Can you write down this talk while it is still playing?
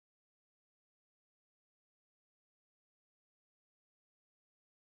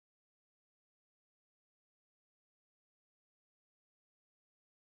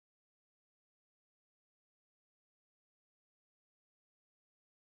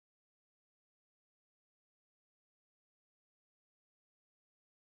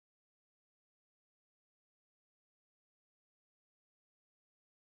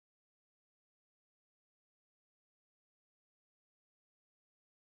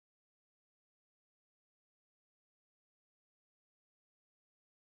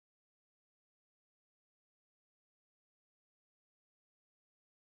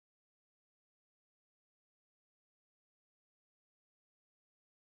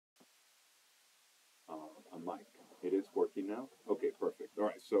on mic. It is working now? Okay, perfect. All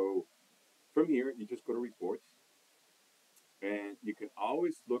right, so from here, you just go to reports, and you can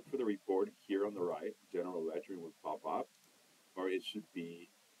always look for the report here on the right. General ledger will pop up, or it should be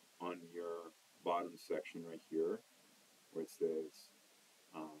on your bottom section right here where it says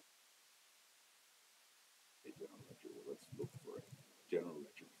general ledger. Well, let's look for it. General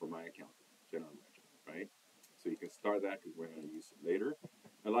ledger for my account. General ledger, right? So you can start that because we're going to use it later.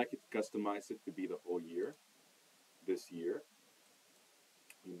 I like it to customize it to be the whole year, this year,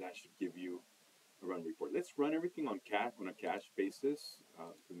 and that should give you a run report. Let's run everything on a cash basis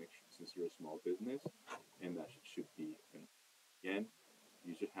to make sure, since you're a small business, and that should be again.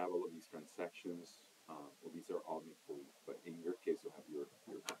 You should have all of these transactions. Well, these are all made for you, but in your case, you'll have your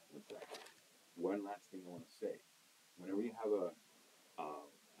transactions. One last thing I want to say: whenever you have a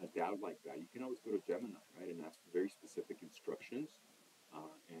doubt like that, you can always go to Gemini, right, and ask for very specific instructions.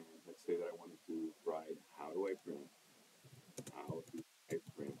 And let's say that I wanted to write, how do I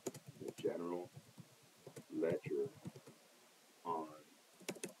print the general ledger on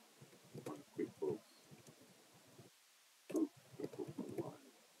QuickBooks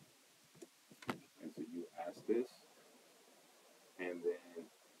Online? And so you ask this, and then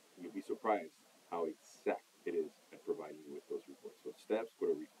you'll be surprised how exact it is at providing you with those reports. So steps, go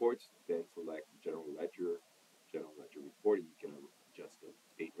to reports, then select general ledger report, and you can adjust the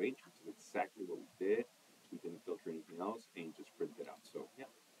date range, which is exactly what we did. We didn't filter anything else, and just print it out. So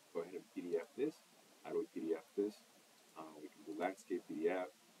yeah, go ahead and PDF this. How do we PDF this? We can do landscape PDF,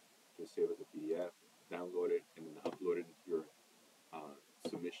 just save as a PDF, download it, and then upload it into your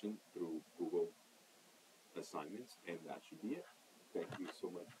submission through Google assignments, and that should be it.